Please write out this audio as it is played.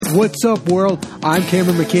What's up, world? I'm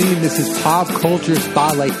Cameron McKinney, and this is Pop Culture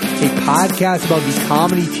Spotlight, a podcast about the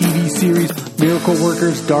comedy TV series Miracle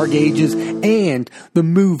Workers, Dark Ages, and the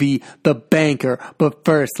movie The Banker. But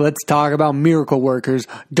first, let's talk about Miracle Workers,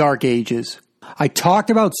 Dark Ages. I talked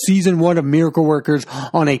about season 1 of Miracle Workers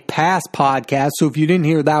on a past podcast, so if you didn't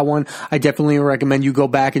hear that one, I definitely recommend you go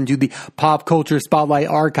back and do the Pop Culture Spotlight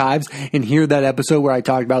archives and hear that episode where I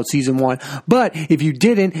talked about season 1. But if you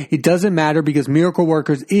didn't, it doesn't matter because Miracle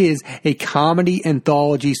Workers is a comedy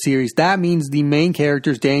anthology series. That means the main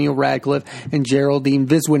characters, Daniel Radcliffe and Geraldine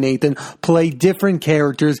Viswanathan, play different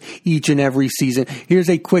characters each and every season. Here's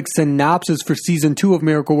a quick synopsis for season 2 of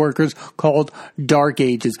Miracle Workers called Dark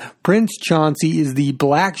Ages. Prince Chauncey is the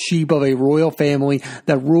black sheep of a royal family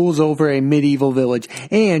that rules over a medieval village,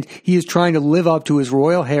 and he is trying to live up to his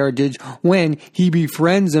royal heritage when he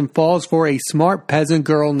befriends and falls for a smart peasant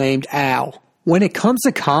girl named Al. When it comes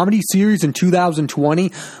to comedy series in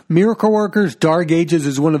 2020, Miracle Workers Dark Ages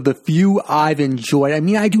is one of the few I've enjoyed. I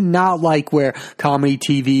mean, I do not like where comedy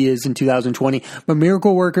TV is in 2020, but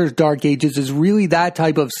Miracle Workers Dark Ages is really that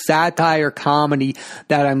type of satire comedy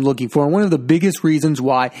that I'm looking for. And one of the biggest reasons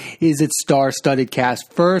why is its star-studded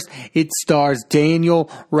cast. First, it stars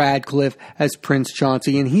Daniel Radcliffe as Prince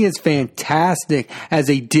Chauncey, and he is fantastic as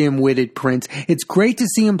a dim-witted prince. It's great to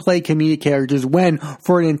see him play comedic characters when,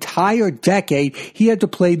 for an entire decade, he had to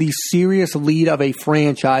play the serious lead of a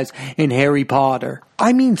franchise in Harry Potter.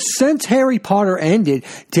 I mean, since Harry Potter ended,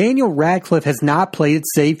 Daniel Radcliffe has not played it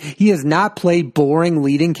safe. He has not played boring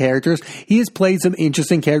leading characters. He has played some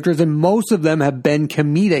interesting characters, and most of them have been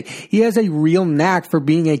comedic. He has a real knack for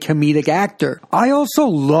being a comedic actor. I also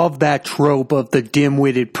love that trope of the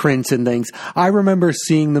dim-witted prince and things. I remember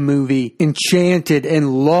seeing the movie Enchanted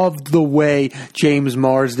and loved the way James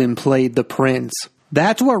Marsden played the prince.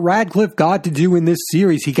 That's what Radcliffe got to do in this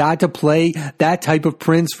series. He got to play that type of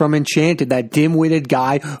prince from Enchanted, that dim-witted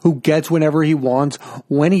guy who gets whenever he wants,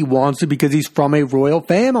 when he wants it, because he's from a royal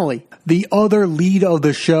family. The other lead of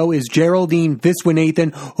the show is Geraldine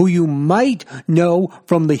Viswanathan, who you might know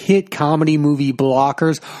from the hit comedy movie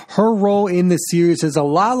Blockers. Her role in the series is a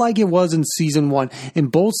lot like it was in season 1. In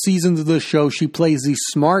both seasons of the show, she plays these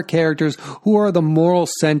smart characters who are the moral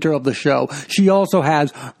center of the show. She also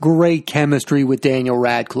has great chemistry with Daniel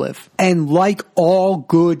Radcliffe. And like all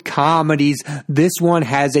good comedies, this one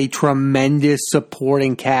has a tremendous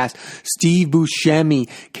supporting cast. Steve Buscemi,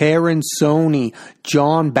 Karen Sony,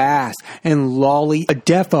 John Bass, and Lolly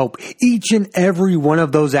Adefo. Each and every one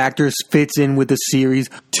of those actors fits in with the series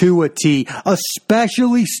to a T,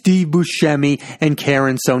 especially Steve Buscemi and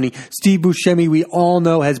Karen Sony. Steve Buscemi, we all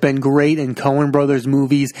know, has been great in Coen Brothers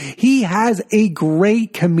movies. He has a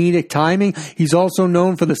great comedic timing. He's also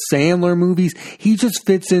known for the Sandler movies. He just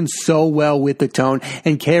fits in so well with the tone.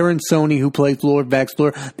 And Karen Sony, who plays Lord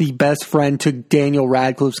Vexler, the best friend to Daniel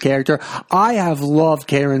Radcliffe's character. I have loved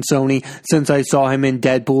Karen Sony since I saw him in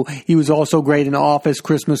Deadpool. He was also great in Office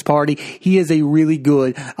Christmas Party. He is a really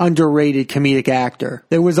good, underrated comedic actor.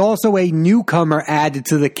 There was also a newcomer added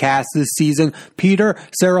to the cast this season, Peter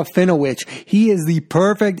Serafinowicz. He is the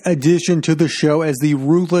perfect addition to the show as the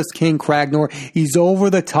ruthless King Kragnor. He's over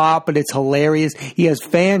the top, but it's hilarious. He has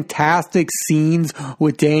fantastic scenes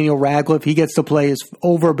with Daniel Radcliffe. He gets to play his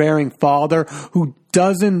overbearing father who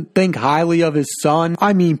doesn't think highly of his son.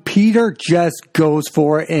 I mean, Peter just goes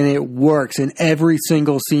for it, and it works in every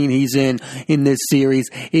single scene he's in this series.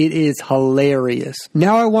 It is hilarious.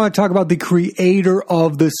 Now I want to talk about the creator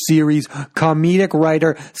of the series, comedic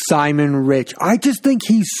writer Simon Rich. I just think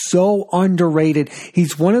he's so underrated.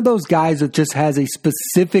 He's one of those guys that just has a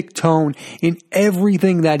specific tone in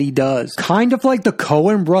everything that he does. Kind of like the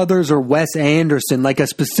Coen Brothers or Wes Anderson, like a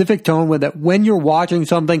specific tone with it when you're watching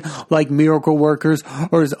something like Miracle Workers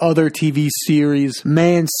or his other TV series,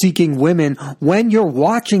 Man Seeking Women. When you're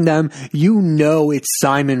watching them, you know it's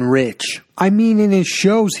Simon Rich. I mean, in his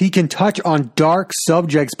shows, he can touch on dark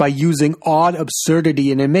subjects by using odd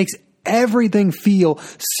absurdity, and it makes everything feel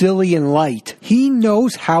silly and light. He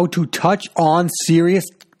knows how to touch on serious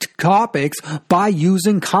topics by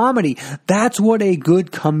using comedy. That's what a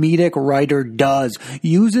good comedic writer does.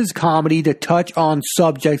 Uses comedy to touch on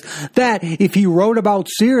subjects that, if he wrote about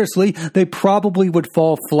seriously, they probably would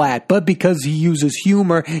fall flat. But because he uses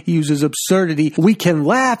humor, he uses absurdity, we can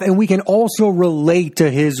laugh and we can also relate to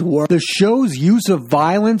his work. The show's use of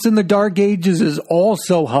violence in the Dark Ages is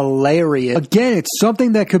also hilarious. Again, it's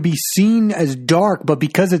something that could be seen as dark, but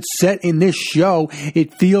because it's set in this show,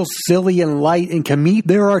 it feels silly and light and comedic.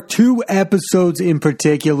 There are two episodes in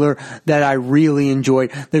particular that I really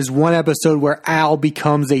enjoyed. There's one episode where Al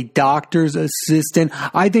becomes a doctor's assistant.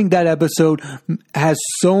 I think that episode has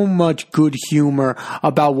so much good humor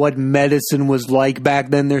about what medicine was like back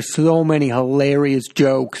then. There's so many hilarious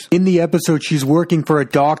jokes. In the episode, she's working for a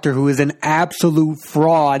doctor who is an absolute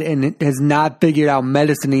fraud and has not figured out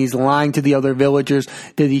medicine. He's lying to the other villagers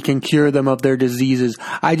that he can cure them of their diseases.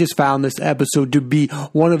 I just found this episode to be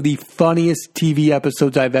one of the funniest TV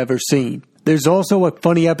episodes I've ever seen. There's also a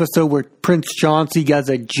funny episode where Prince Chauncey gets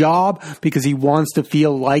a job because he wants to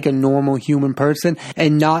feel like a normal human person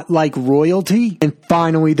and not like royalty. And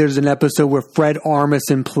finally, there's an episode where Fred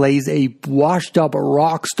Armisen plays a washed-up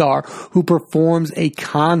rock star who performs a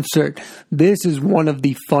concert. This is one of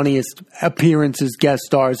the funniest appearances, guest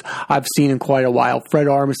stars, I've seen in quite a while. Fred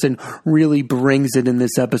Armisen really brings it in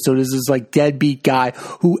this episode. This is like deadbeat guy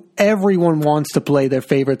who everyone wants to play their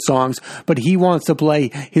favorite songs, but he wants to play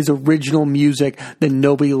his original music that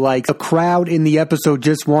nobody likes. The crowd in the episode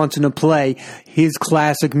just wants him to play his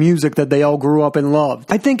classic music that they all grew up and loved.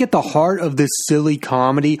 I think at the heart of this silly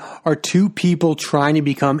comedy are two people trying to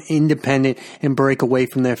become independent and break away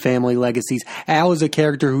from their family legacies. Al is a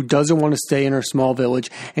character who doesn't want to stay in her small village,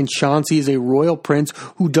 and Chauncey is a royal prince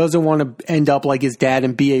who doesn't want to end up like his dad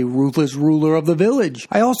and be a ruthless ruler of the village.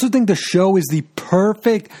 I also think the show is the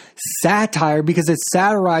perfect satire because it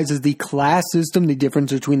satirizes the class system, the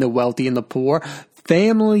difference between the wealthy and the poor.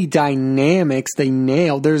 Family dynamics, they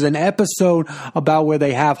nail. There's an episode about where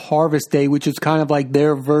they have Harvest Day, which is kind of like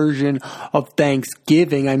their version of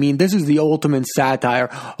Thanksgiving. I mean, this is the ultimate satire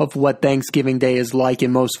of what Thanksgiving Day is like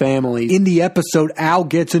in most families. In the episode, Al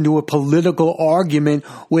gets into a political argument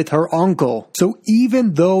with her uncle. So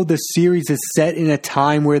even though the series is set in a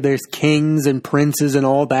time where there's kings and princes and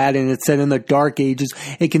all that, and it's set in the Dark Ages,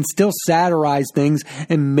 it can still satirize things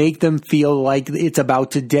and make them feel like it's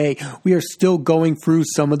about today. We are still going through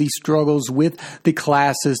some of these struggles with the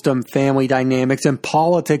class system, family dynamics, and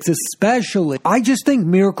politics especially. I just think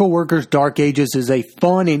Miracle Workers Dark Ages is a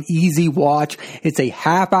fun and easy watch. It's a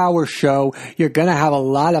half-hour show. You're going to have a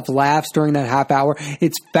lot of laughs during that half hour.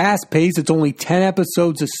 It's fast-paced. It's only 10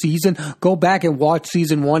 episodes a season. Go back and watch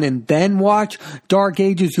season 1 and then watch Dark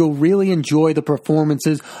Ages. You'll really enjoy the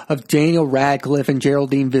performances of Daniel Radcliffe and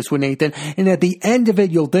Geraldine Viswanathan. And at the end of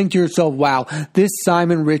it, you'll think to yourself, wow, this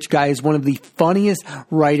Simon Rich guy is one of the funniest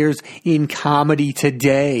writers in comedy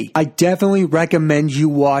today. I definitely recommend you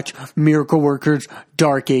watch Miracle Workers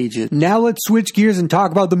Dark Ages. Now let's switch gears and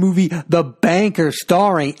talk about the movie The Banker,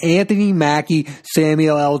 starring Anthony Mackie,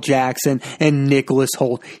 Samuel L. Jackson, and Nicholas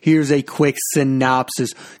Hoult. Here's a quick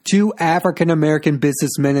synopsis. Two African-American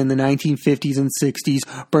businessmen in the 1950s and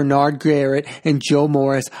 60s, Bernard Garrett and Joe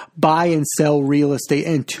Morris, buy and sell real estate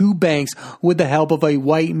and two banks with the help of a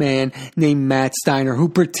white man named Matt Steiner, who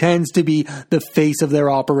pretends to be the face of their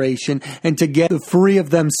operation, and to get the three of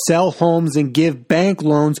them sell homes and give bank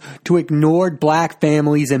loans to ignored black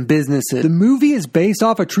families and businesses. The movie is based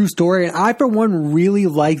off a true story, and I, for one, really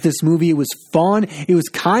liked this movie. It was fun. It was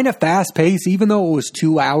kind of fast-paced. Even though it was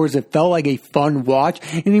 2 hours, it felt like a fun watch,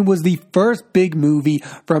 and it was the first big movie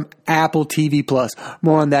from Apple TV+.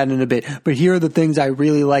 More on that in a bit. But here are the things I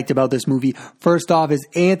really liked about this movie. First off is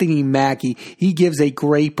Anthony Mackie. He gives a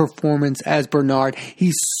great performance as Bernard.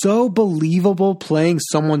 He's so believable playing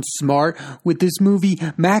someone smart. With this movie,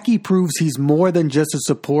 Mackie proves he's more than just a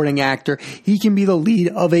supporting actor. He can be the lead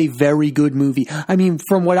of a very good movie. I mean,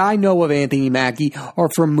 from what I know of Anthony Mackie are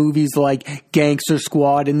from movies like Gangster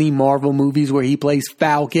Squad and the Marvel movies where he plays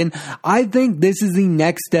Falcon. I think this is the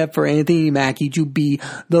next step for Anthony Mackie to be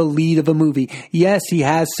the lead of a movie. Yes, he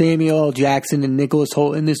has Samuel L. Jackson and Nicholas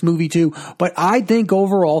Hoult in this movie too, but I think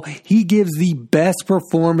overall he gives the best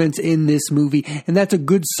performance in this movie, and that's a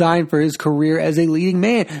good sign for his career as a leading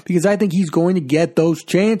man, because I think he's going to get those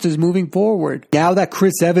chances moving forward. Now that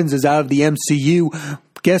Chris Evans is out of the MCU,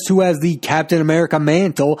 guess who has the Captain America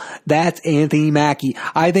mantle? That's Anthony Mackie.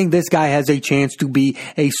 I think this guy has a chance to be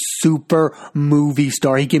a super movie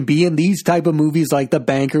star. He can be in these type of movies like The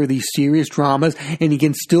Banker, these serious dramas, and he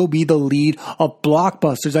can still be the lead of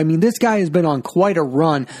blockbusters. I mean, this guy has been on quite a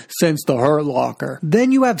run since The Hurt Locker.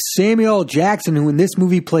 Then you have Samuel L. Jackson, who in this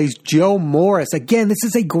movie plays Joe Morris. Again, this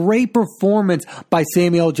is a great performance by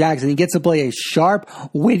Samuel L. Jackson. He gets to play a sharp,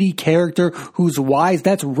 witty character who's wise.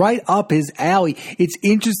 That's right up his alley. It's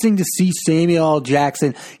interesting to see Samuel L.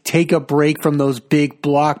 Jackson take a break from those big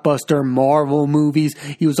blockbuster Marvel movies.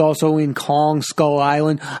 He was also in Kong Skull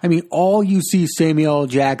Island. I mean, all you see Samuel L.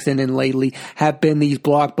 Jackson in lately have been these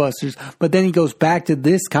blockbusters, but then he goes back to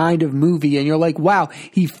this kind of movie and you're like, wow,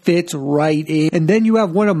 he fits right in. And then you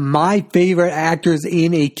have one of my favorite actors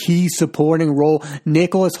in a key supporting role.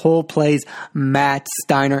 Nicholas Hoult plays Matt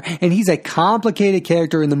Steiner, and he's a complicated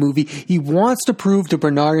character in the movie. He wants to prove to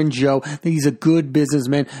Bernard and Joe that he's a good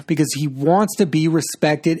businessman because he wants to be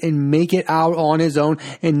respected and make it out on his own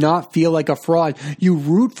and not feel like a fraud. You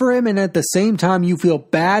root for him, and at the same time you feel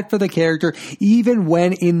bad for the character, even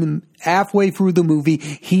when halfway through the movie,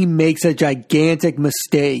 he makes a gigantic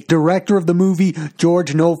mistake. Director of the movie,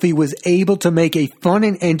 George Nolfi, was able to make a fun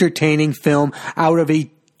and entertaining film out of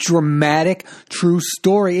a dramatic, true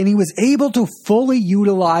story, and he was able to fully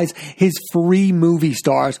utilize his three movie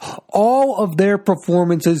stars. All of their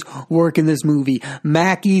performances work in this movie.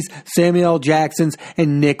 Mackey's, Samuel L. Jackson's,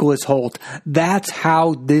 and Nicholas Hoult. That's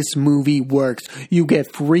how this movie works. You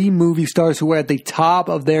get three movie stars who are at the top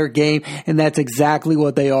of their game, and that's exactly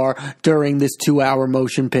what they are during this 2-hour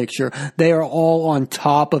motion picture. They are all on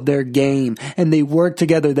top of their game, and they work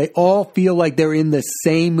together. They all feel like they're in the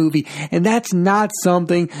same movie, and that's not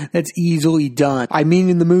something that's easily done. I mean,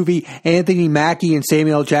 in the movie, Anthony Mackie and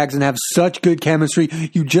Samuel L. Jackson have such good chemistry.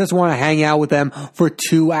 You just want to hang out with them for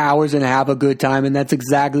 2 hours and have a good time, and that's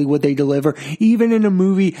exactly what they deliver, even in a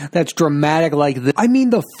movie that's dramatic like this. I mean,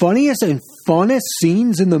 the funniest and funnest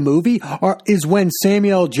scenes in the movie is when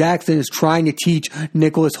Samuel L. Jackson is trying to teach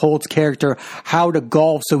Nicholas Hoult's character how to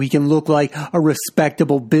golf so he can look like a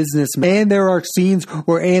respectable businessman. And there are scenes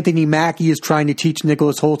where Anthony Mackie is trying to teach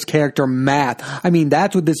Nicholas Hoult's character math. I mean,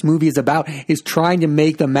 that's what this movie is about, is trying to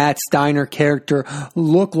make the Matt Steiner character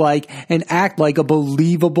look like and act like a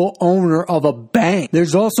believable owner of a bank.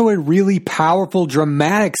 There's also a really powerful,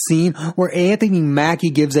 dramatic scene where Anthony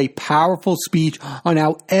Mackie gives a powerful speech on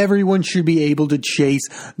how everyone should be able to chase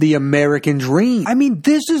the American dream. I mean,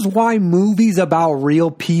 this is why movies about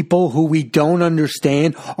real people who we don't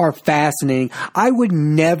understand are fascinating. I would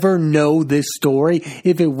never know this story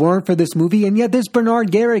if it weren't for this movie, and yet this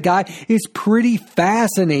Bernard Garrett guy is pretty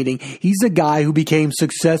fascinating. He's a guy who became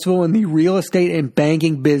successful in the real estate and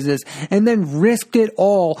banking business and then risked it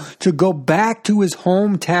all to go back to his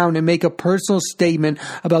hometown and make a personal statement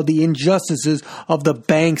about the injustices of the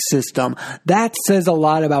bank system. That says a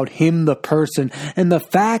lot about him, the person, and the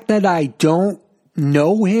fact that I don't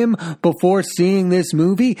know him before seeing this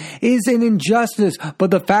movie is an injustice,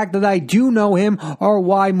 but the fact that I do know him are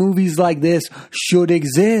why movies like this should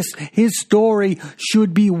exist. His story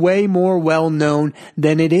should be way more well known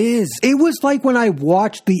than it is. It was like when I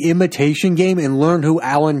watched The Imitation Game and learned who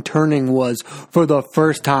Alan Turing was for the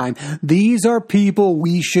first time. These are people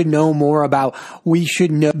we should know more about. We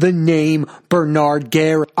should know the name Bernard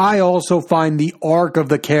Garrett. I also find the arc of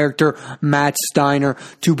the character Matt Steiner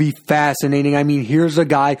to be fascinating. I mean, here's a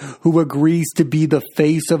guy who agrees to be the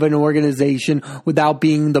face of an organization without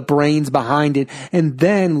being the brains behind it. And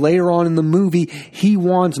then later on in the movie, he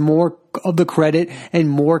wants more of the credit and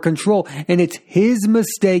more control. And it's his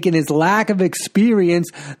mistake and his lack of experience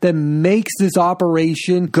that makes this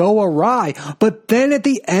operation go awry. But then at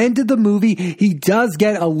the end of the movie, he does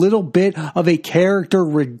get a little bit of a character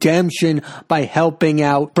redemption by helping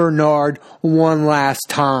out Bernard one last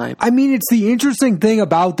time. I mean, it's the interesting thing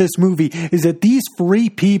about this movie is that these three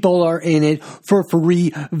people are in it for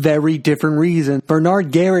three very different reasons.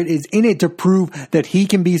 Bernard Garrett is in it to prove that he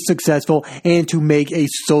can be successful and to make a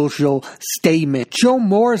social statement. Joe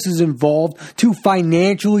Morris is involved to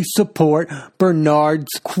financially support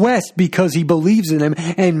Bernard's quest because he believes in him,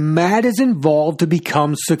 and Matt is involved to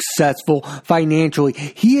become successful financially.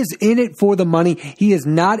 He is in it for the money. He is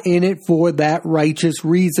not in it for that righteous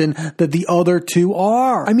reason that the other two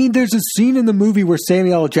are. I mean, there's a scene in the movie where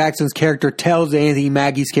Samuel L. Jackson's character tells Anthony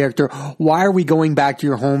Mackie's character, why are we going back to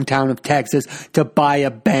your hometown of Texas to buy a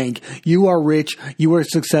bank? You are rich. You are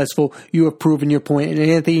successful. You have proven your point. And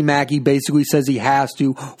Anthony Mackie basically says he has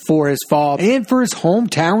to for his father and for his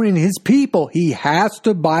hometown and his people. He has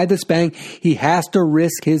to buy this bank. He has to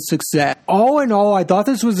risk his success. All in all, I thought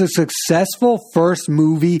this was a successful first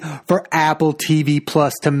movie for Apple TV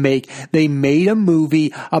Plus to make. They made a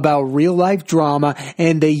movie about real life drama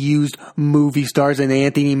and they used movie stars and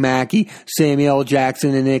Anthony Mackie, Samuel L.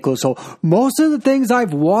 Jackson, and Nicholas Hoult. Most of the things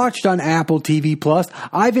I've watched on Apple TV Plus,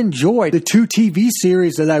 I've enjoyed. The two TV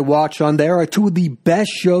series that I watched on there are two of the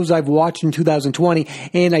best shows I I've watched in 2020,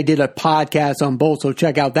 and I did a podcast on both, so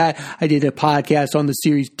check out that. I did a podcast on the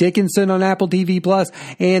series Dickinson on Apple TV Plus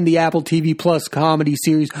and the Apple TV Plus comedy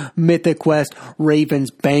series Mythic Quest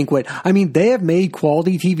Raven's Banquet. I mean, they have made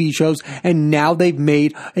quality TV shows, and now they've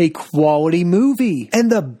made a quality movie.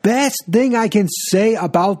 And the best thing I can say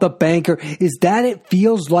about The Banker is that it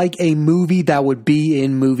feels like a movie that would be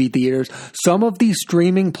in movie theaters. Some of these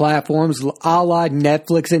streaming platforms, a la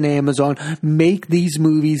Netflix and Amazon, make these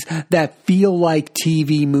movies that feel like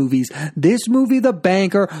TV movies. This movie, The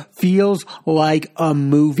Banker, feels like a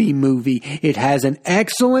movie. It has an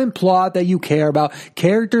excellent plot that you care about,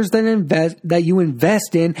 characters that you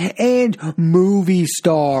invest in, and movie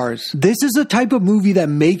stars. This is a type of movie that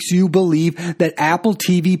makes you believe that Apple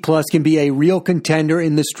TV Plus can be a real contender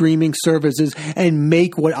in the streaming services and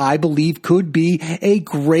make what I believe could be a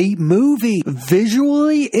great movie.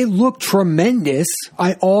 Visually, it looked tremendous.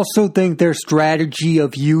 I also think their strategy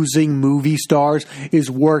of using movie stars is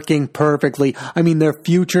working perfectly. I mean, their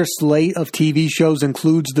future slate of TV shows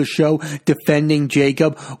includes the show Defending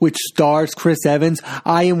Jacob, which stars Chris Evans.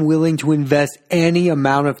 I am willing to invest any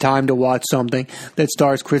amount of time to watch something that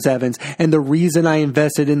stars Chris Evans. And the reason I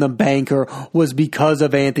invested in The Banker was because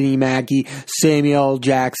of Anthony Mackie, Samuel L.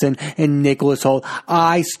 Jackson, and Nicholas Hoult.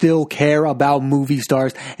 I still care about movie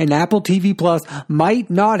stars, and Apple TV Plus might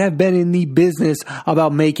not have been in the business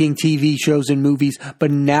about making TV shows and movies,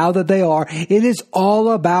 but now that they are, it is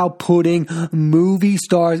all about putting movie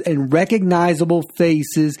stars and recognizable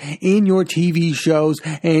faces in your TV shows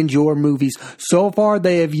and your movies. So far,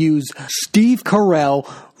 they have used Steve Carell,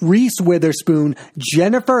 Reese Witherspoon,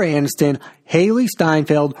 Jennifer Aniston, Haley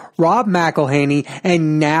Steinfeld, Rob McElhenney,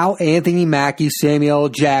 and now Anthony Mackie, Samuel L.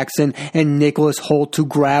 Jackson, and Nicholas Hoult to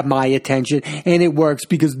grab my attention. And it works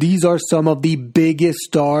because these are some of the biggest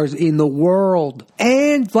stars in the world.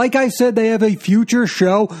 And like I said, they have a future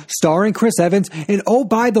show starring Chris Evans. And oh,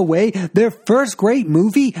 by the way, their first great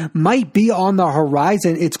movie might be on the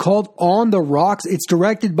horizon. It's called On the Rocks. It's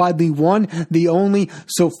directed by the one, the only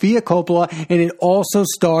Sofia Coppola, and it also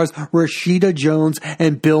stars Rashida Jones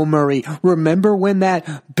and Bill Murray. Remember when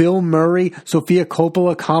that Bill Murray-Sofia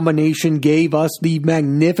Coppola combination gave us the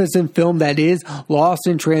magnificent film that is Lost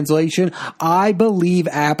in Translation? I believe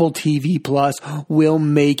Apple TV Plus will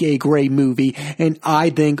make a great movie, and I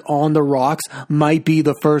think On the Rocks might be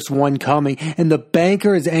the first one coming, and The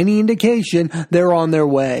Banker is any indication they're on their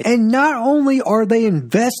way. And not only are they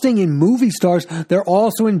investing in movie stars, they're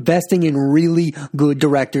also investing in really good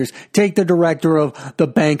directors. Take the director of The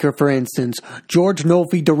Banker, for instance. George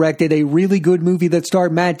Nolfi directed a really good movie that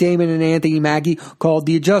starred Matt Damon and Anthony Mackie called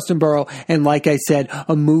The Adjusting Bureau, and like I said,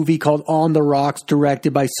 a movie called On the Rocks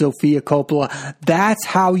directed by Sofia Coppola. That's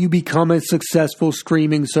how you become a successful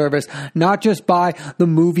streaming service, not just by the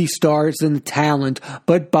movie stars and the talent,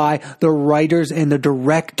 but by the writers and the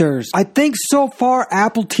directors. I think so far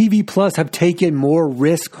Apple TV Plus have taken more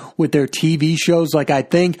risk with their TV shows. Like I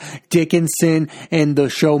think Dickinson and the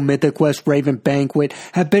show Mythic Quest Raven Banquet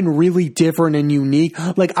have been really different and unique.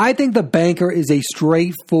 Like I think The Banker is a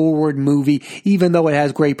straightforward movie, even though it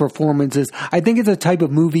has great performances. I think it's a type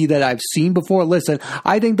of movie that I've seen before. Listen,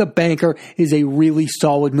 I think The Banker is a really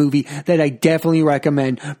solid movie that I definitely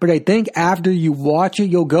recommend. But I think after you watch it,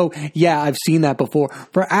 you'll go, yeah, I've seen that before.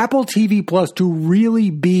 For Apple TV Plus to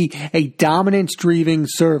really be a dominant streaming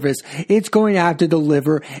service, it's going to have to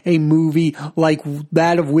deliver a movie like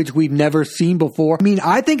that of which we've never seen before. I mean,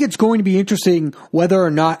 I think it's going to be interesting whether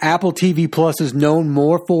or not Apple TV Plus is known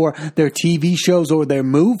more for their TV shows or their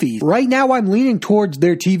movies. Right now, I'm leaning towards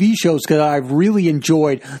their TV shows because I've really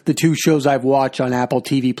enjoyed the two shows I've watched on Apple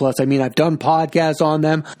TV Plus. I mean, I've done podcasts on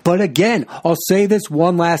them, but again, I'll say this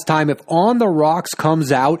one last time. If On the Rocks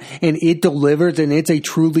comes out and it delivers and it's a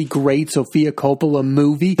truly great Sofia Coppola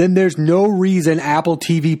movie, then there's no reason Apple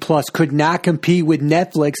TV Plus could not compete with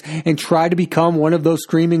Netflix and try to become one of those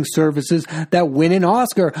streaming services that win an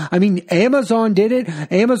Oscar. I mean, Amazon did it.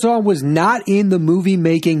 Amazon was not in the movie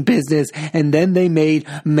making business, and then they made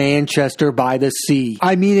Manchester by the Sea.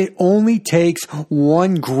 I mean, it only takes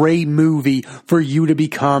one great movie for you to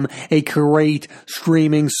become a great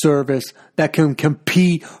streaming service that can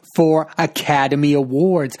compete for Academy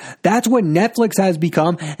Awards. That's what Netflix has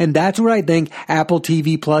become, and that's what I think Apple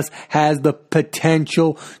TV Plus has the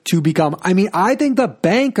potential to become. I mean, I think The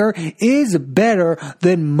Banker is better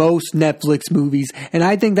than most Netflix movies, and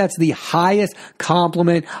I think that's the highest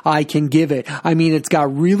compliment I can give it. I mean, it's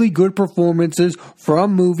got really good performances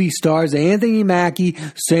from movie stars Anthony Mackie,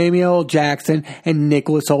 Samuel L. Jackson, and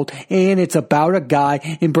Nicholas Hoult, and it's about a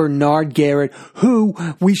guy in Bernard Garrett who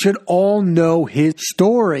we should all know his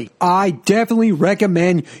story. story. I definitely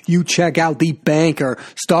recommend you check out The Banker,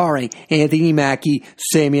 starring Anthony Mackie,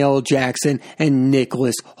 Samuel L. Jackson, and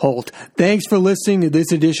Nicholas Hoult. Thanks for listening to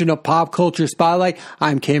this edition of Pop Culture Spotlight.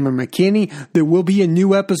 I'm Cameron McKinney. There will be a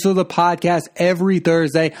new episode of the podcast every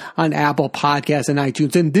Thursday on Apple Podcasts and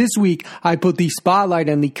iTunes. And this week, I put the spotlight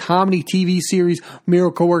on the comedy TV series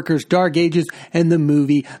Miracle Workers Dark Ages and the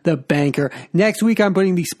movie The Banker. Next week, I'm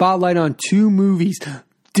putting the spotlight on two movies: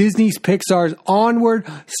 Disney's Pixar's Onward,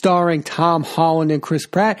 starring Tom Holland and Chris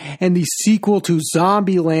Pratt, and the sequel to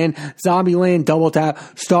Zombieland Double Tap,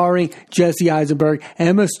 starring Jesse Eisenberg,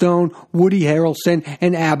 Emma Stone, Woody Harrelson,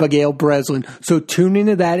 and Abigail Breslin. So tune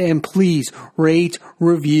into that and please rate,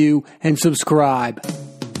 review, and subscribe.